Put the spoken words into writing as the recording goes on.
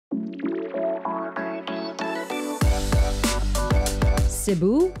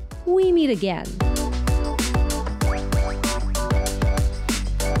Cebu, we meet again.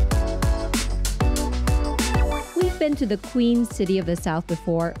 We've been to the Queen City of the South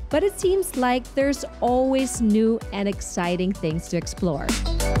before, but it seems like there's always new and exciting things to explore.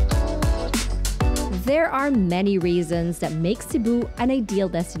 There are many reasons that make Cebu an ideal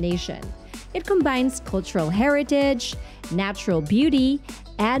destination. It combines cultural heritage, natural beauty,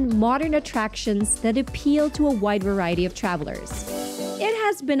 and modern attractions that appeal to a wide variety of travelers. It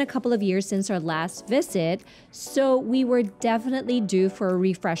has been a couple of years since our last visit, so we were definitely due for a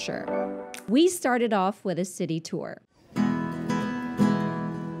refresher. We started off with a city tour.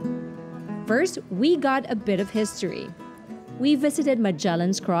 First, we got a bit of history. We visited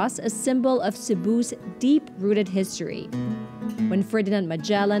Magellan's Cross, a symbol of Cebu's deep-rooted history. When Ferdinand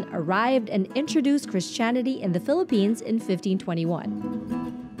Magellan arrived and introduced Christianity in the Philippines in 1521.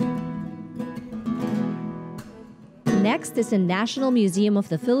 Next is the National Museum of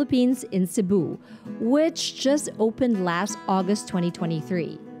the Philippines in Cebu, which just opened last August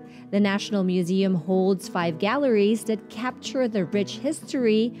 2023. The National Museum holds 5 galleries that capture the rich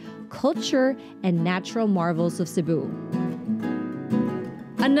history, culture, and natural marvels of Cebu.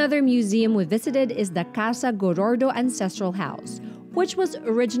 Another museum we visited is the Casa Gorordo Ancestral House, which was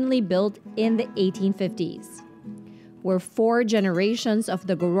originally built in the 1850s. Where 4 generations of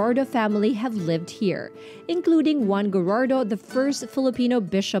the Gorordo family have lived here, including Juan Gorordo, the first Filipino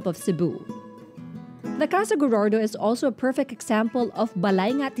bishop of Cebu. The Casa Gorordo is also a perfect example of balay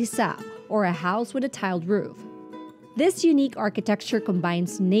nga tisa, or a house with a tiled roof. This unique architecture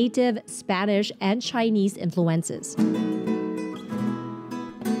combines native, Spanish, and Chinese influences.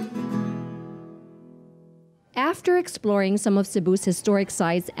 After exploring some of Cebu's historic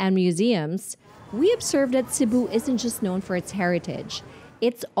sites and museums, we observed that Cebu isn't just known for its heritage,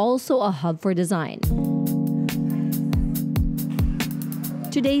 it's also a hub for design.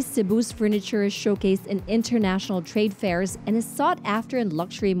 Today, Cebu's furniture is showcased in international trade fairs and is sought after in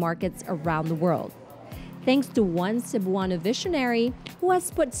luxury markets around the world. Thanks to one Cebuano visionary who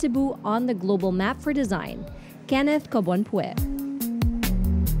has put Cebu on the global map for design, Kenneth Cobonpue.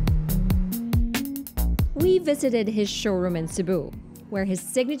 We visited his showroom in Cebu, where his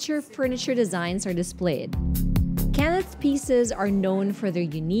signature furniture designs are displayed. Kenneth's pieces are known for their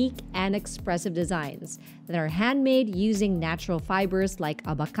unique and expressive designs that are handmade using natural fibers like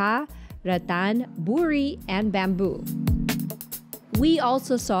abaca, rattan, buri, and bamboo. We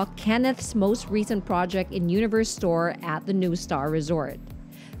also saw Kenneth's most recent project in Universe Store at the New Star Resort.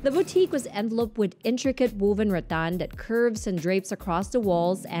 The boutique was enveloped with intricate woven rattan that curves and drapes across the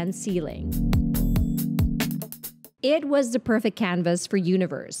walls and ceiling. It was the perfect canvas for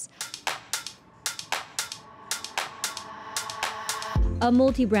Universe, a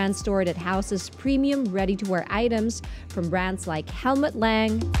multi-brand store that houses premium ready-to-wear items from brands like Helmut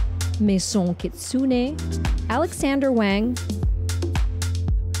Lang, Maison Kitsune, Alexander Wang,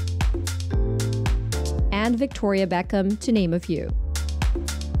 and Victoria Beckham, to name a few.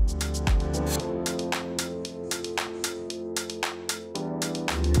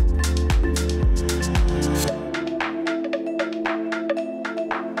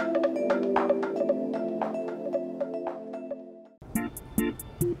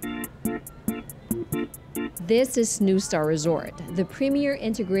 This is New Star Resort, the premier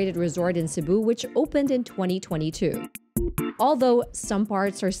integrated resort in Cebu, which opened in 2022. Although some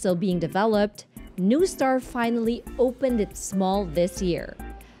parts are still being developed, New Star finally opened its mall this year,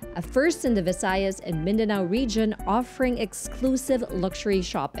 a first in the Visayas and Mindanao region offering exclusive luxury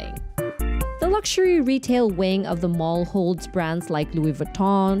shopping. The luxury retail wing of the mall holds brands like Louis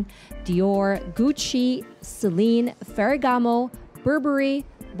Vuitton, Dior, Gucci, Celine, Ferragamo, Burberry,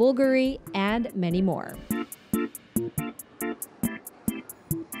 Bulgari, and many more.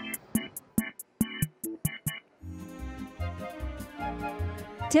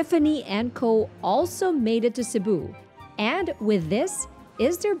 Tiffany & Co. also made it to Cebu, and with this,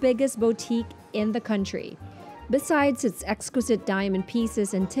 is their biggest boutique in the country. Besides its exquisite diamond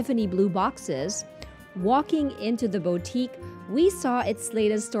pieces and Tiffany blue boxes, walking into the boutique, we saw its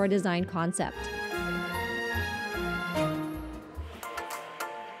latest store design concept.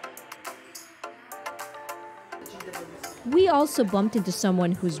 We also bumped into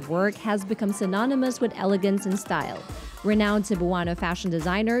someone whose work has become synonymous with elegance and style, renowned Cebuano fashion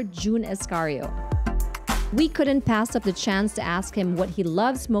designer June Escario. We couldn't pass up the chance to ask him what he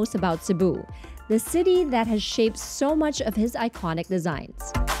loves most about Cebu, the city that has shaped so much of his iconic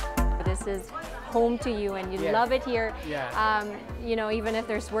designs. This is home to you and you love it here. Yeah. You know, even if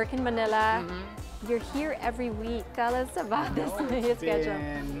there's work in Manila, you're here every week. Tell us about this schedule.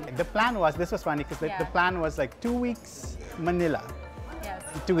 The plan was, this was funny because the plan was like 2 weeks Manila.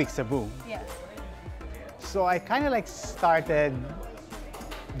 2 weeks Cebu. Yes. So I kind of like started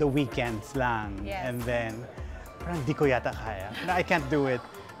the weekends lang. Yes. And then, parang di ko yata kaya. No, I can't do it.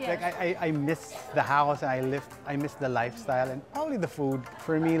 Yes. Like I miss the house and I miss the lifestyle and probably the food.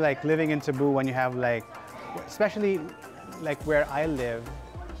 For me, like living in Cebu when you have like, especially like where I live,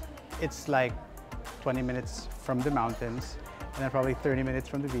 it's like 20 minutes from the mountains and then probably 30 minutes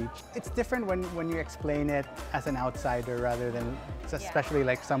from the beach. It's different when you explain it as an outsider rather than, especially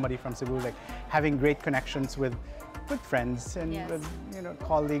like somebody from Cebu, like having great connections with friends and Yes. with, you know,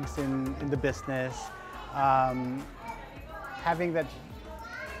 colleagues in the business. Having that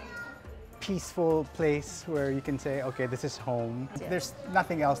peaceful place where you can say, okay, this is home. Yes. There's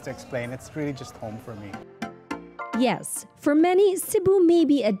nothing else to explain. It's really just home for me. Yes, for many, Cebu may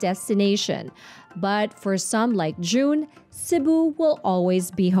be a destination, but for some like June, Cebu will always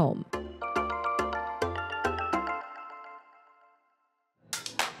be home.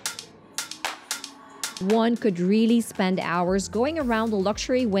 One could really spend hours going around the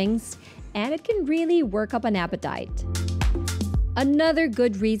luxury wings, and it can really work up an appetite. Another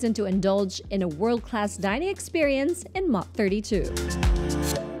good reason to indulge in a world-class dining experience in Mott 32.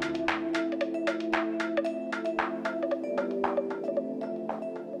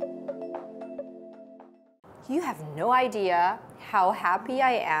 You have no idea how happy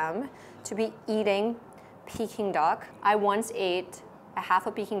I am to be eating Peking duck. I once ate a half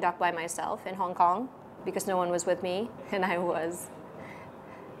a Peking duck by myself in Hong Kong because no one was with me and I was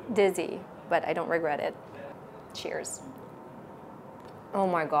dizzy, but I don't regret it. Cheers. Oh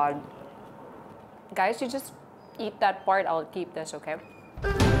my God. Guys, you just eat that part. I'll keep this, okay?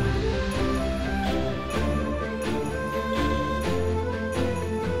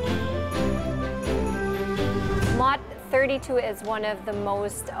 Mott 32 is one of the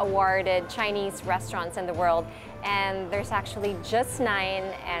most awarded Chinese restaurants in the world, and there's actually just 9,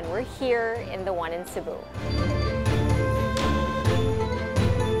 and we're here in the one in Cebu.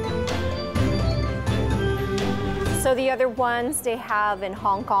 So the other ones they have in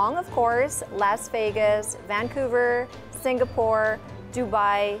Hong Kong, of course, Las Vegas, Vancouver, Singapore,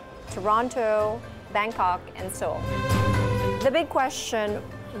 Dubai, Toronto, Bangkok, and Seoul. The big question,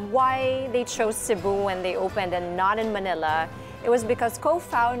 why they chose Cebu when they opened and not in Manila, it was because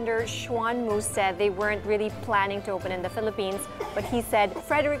co-founder Xuan Mu said they weren't really planning to open in the Philippines, but he said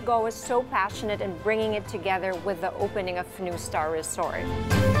Frederick Go was so passionate in bringing it together with the opening of New Star Resort.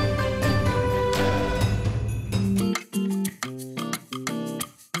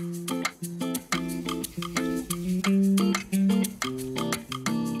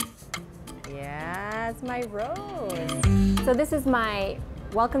 Yes, my rose. So this is my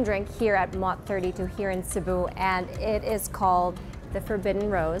welcome drink here at Mott 32 here in Cebu, and it is called the Forbidden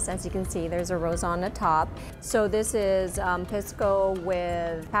Rose. As you can see, there's a rose on the top. So this is pisco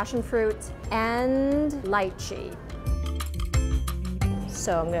with passion fruit and lychee.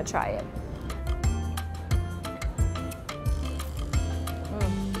 So I'm gonna try it.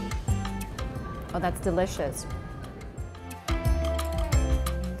 Oh, that's delicious.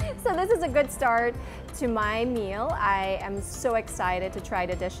 So this is a good start to my meal. I am so excited to try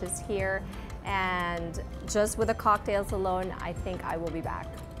the dishes here, and just with the cocktails alone, I think I will be back.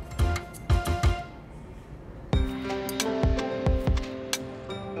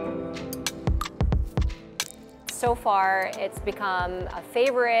 So far, it's become a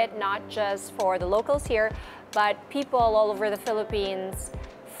favorite, not just for the locals here, but people all over the Philippines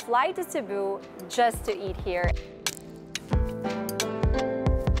fly to Cebu just to eat here.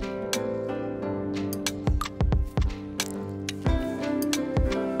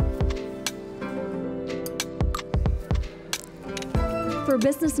 For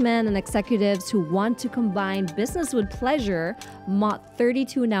businessmen and executives who want to combine business with pleasure, Mott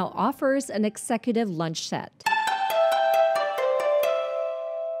 32 now offers an executive lunch set.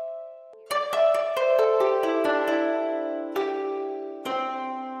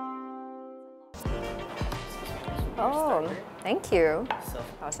 Oh, thank you.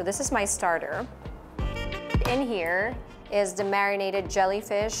 Oh, so this is my starter. In here is the marinated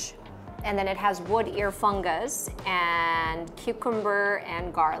jellyfish, and then it has wood ear fungus and cucumber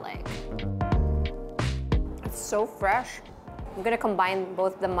and garlic. It's so fresh. I'm gonna combine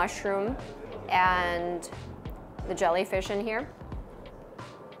both the mushroom and the jellyfish in here.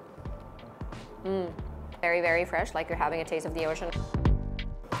 Very, very fresh, like you're having a taste of the ocean.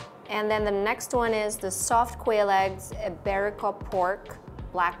 And then the next one is the soft quail eggs, Iberico pork,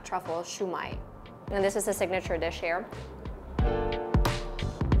 black truffle shumai. And this is a signature dish here.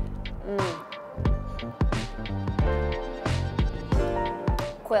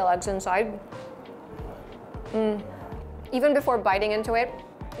 Quail eggs inside. Even before biting into it,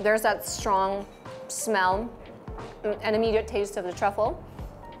 there's that strong smell and immediate taste of the truffle.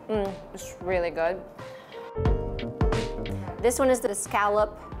 It's really good. This one is the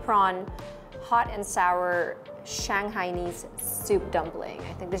scallop prawn hot and sour Shanghainese soup dumpling.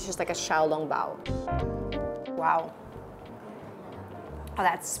 I think this is just like a xiaolong bao. Wow. Oh,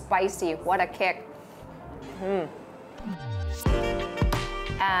 that's spicy. What a kick.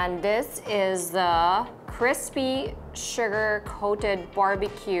 And this is the crispy sugar-coated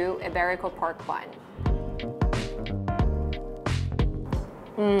barbecue Iberico pork bun.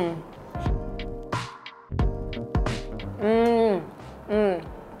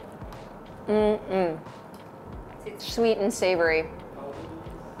 Sweet and savory.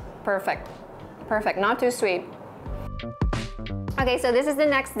 Perfect. Perfect, not too sweet. Okay, so this is the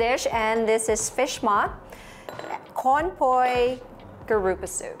next dish, and this is fish ma, corn poi garupa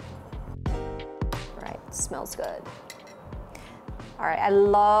soup. Right, smells good. All right, I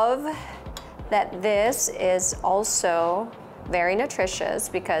love that this is also very nutritious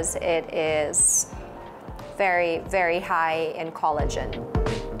because it is very, very high in collagen.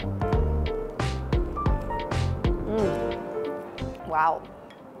 Wow.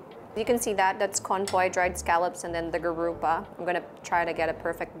 You can see that, that's conpoy, dried scallops, and then the garupa. I'm gonna try to get a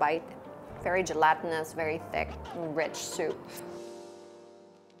perfect bite. Very gelatinous, very thick, rich soup.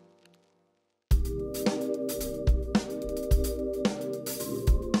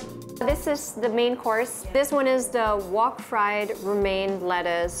 This is the main course. This one is the wok-fried romaine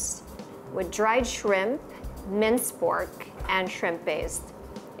lettuce with dried shrimp, minced pork, and shrimp paste.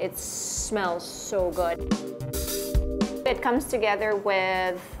 It smells so good. It comes together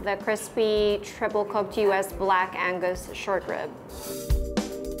with the crispy triple cooked US Black Angus short rib.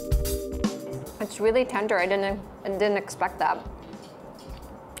 It's really tender. I didn't expect that.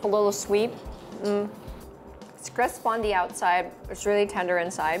 A little sweet. It's crisp on the outside. It's really tender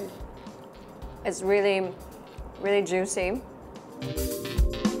inside. It's really, really juicy.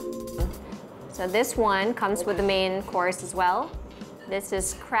 So this one comes with the main course as well. This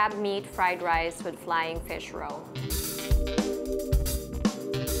is crab meat fried rice with flying fish roe.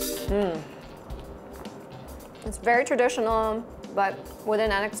 It's very traditional, but with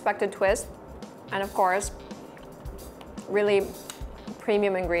an unexpected twist. And of course, really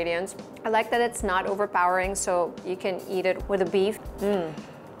premium ingredients. I like that it's not overpowering, so you can eat it with the beef.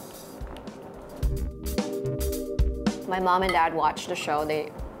 My mom and dad watch the show. They,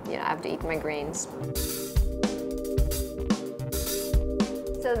 I have to eat my greens.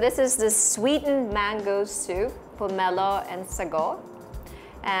 So this is the sweetened mango soup, pomelo and sago.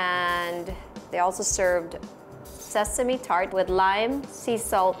 And they also served sesame tart with lime, sea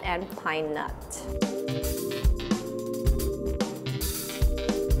salt, and pine nut.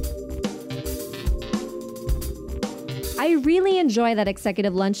 I really enjoy that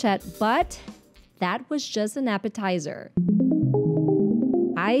executive lunchette, but that was just an appetizer.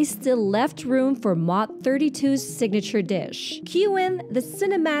 I still left room for Mott 32's signature dish. Cue in the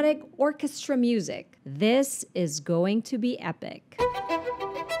cinematic orchestra music. This is going to be epic.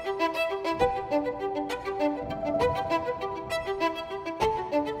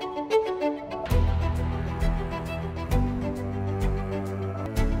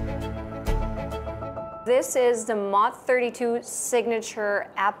 This is the Mott 32 signature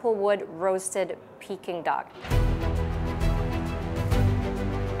applewood roasted Peking duck.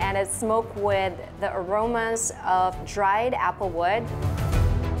 And it's smoked with the aromas of dried applewood.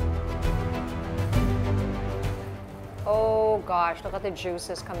 Oh gosh, look at the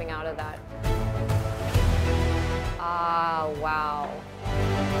juices coming out of that. Ah, wow.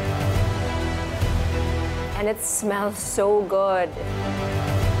 And it smells so good.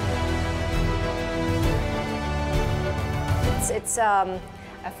 It's a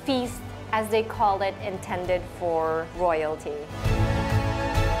feast, as they call it, intended for royalty.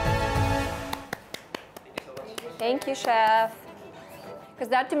 Thank you, chef. Because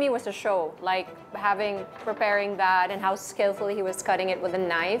that to me was a show, like preparing that and how skillfully he was cutting it with a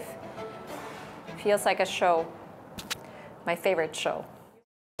knife. Feels like a show. My favorite show.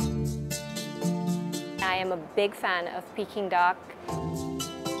 I am a big fan of Peking duck.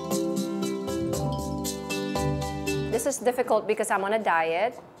 This is difficult because I'm on a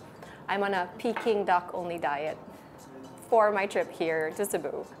diet. I'm on a Peking duck only diet. For my trip here to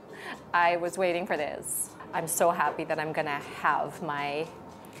Cebu, I was waiting for this. I'm so happy that I'm gonna have my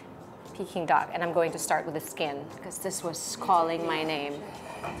Peking duck, and I'm going to start with the skin because this was calling my name.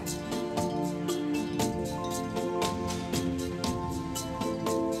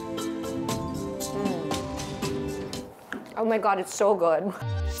 Oh my God, it's so good.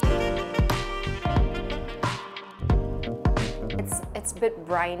 It's a bit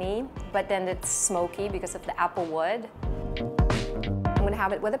briny, but then it's smoky because of the apple wood. I'm gonna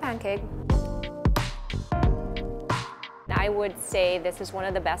have it with a pancake. I would say this is one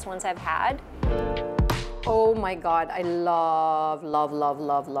of the best ones I've had. Oh my God, I love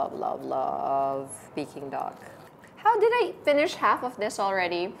Peking duck. How did I finish half of this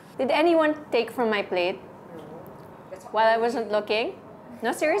already? Did anyone take from my plate while I wasn't looking?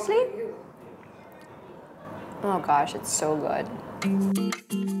 No, seriously? Oh gosh, it's so good.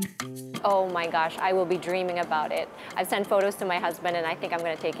 Oh my gosh, I will be dreaming about it. I've sent photos to my husband and I think I'm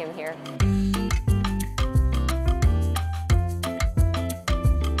gonna take him here.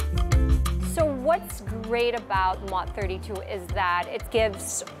 So what's great about Mott 32 is that it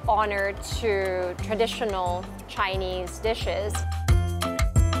gives honor to traditional Chinese dishes.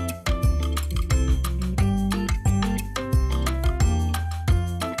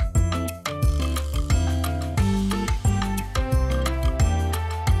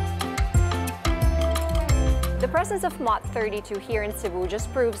 The presence of Mott 32 here in Cebu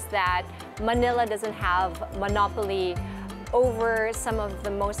just proves that Manila doesn't have monopoly over some of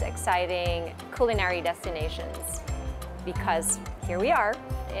the most exciting culinary destinations, because here we are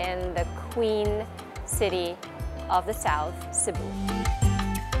in the Queen City of the South, Cebu.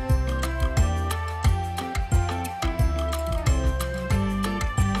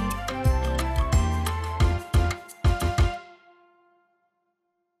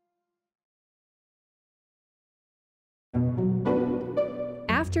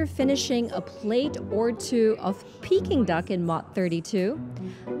 After finishing a plate or two of Peking duck in Mott 32,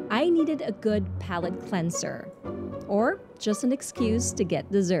 I needed a good palate cleanser, or just an excuse to get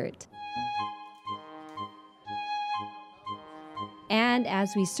dessert. And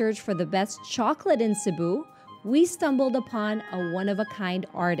as we searched for the best chocolate in Cebu, we stumbled upon a one-of-a-kind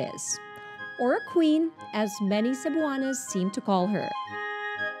artist, or a queen, as many Cebuanas seem to call her.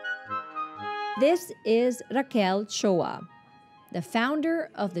 This is Raquel Choa, the founder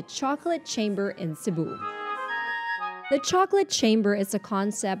of the Chocolate Chamber in Cebu. The Chocolate Chamber is a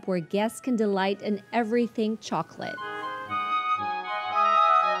concept where guests can delight in everything chocolate.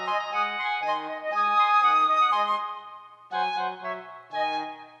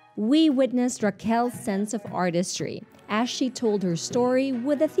 We witnessed Raquel's sense of artistry as she told her story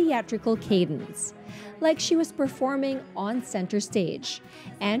with a theatrical cadence, like she was performing on center stage,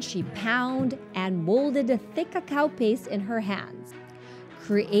 and she pounded and molded a thick cacao paste in her hands,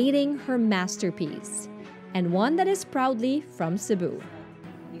 creating her masterpiece, and one that is proudly from Cebu.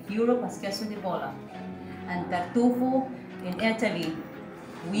 If Europe has queso de bola and tartufo in Italy,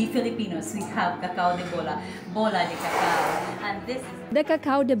 we Filipinos, we have cacao de bola, bola de cacao, and this is... The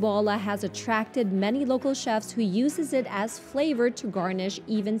cacao de bola has attracted many local chefs who uses it as flavor to garnish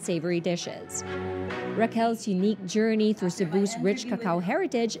even savory dishes. Raquel's unique journey through Cebu's rich cacao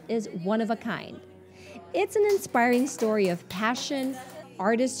heritage is one of a kind. It's an inspiring story of passion,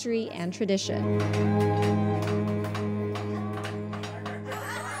 artistry, and tradition.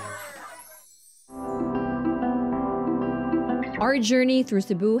 Our journey through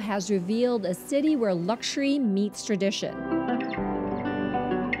Cebu has revealed a city where luxury meets tradition.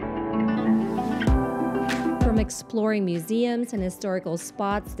 From exploring museums and historical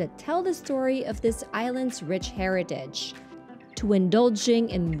spots that tell the story of this island's rich heritage, to indulging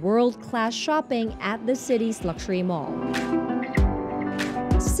in world-class shopping at the city's luxury mall.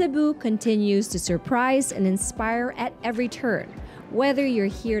 Cebu continues to surprise and inspire at every turn, whether you're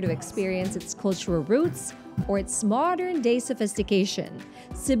here to experience its cultural roots or its modern-day sophistication.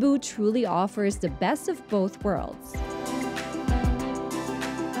 Cebu truly offers the best of both worlds.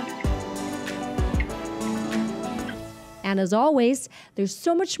 And as always, there's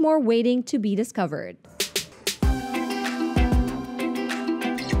so much more waiting to be discovered.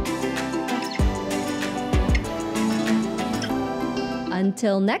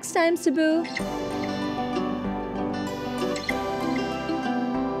 Until next time, Cebu!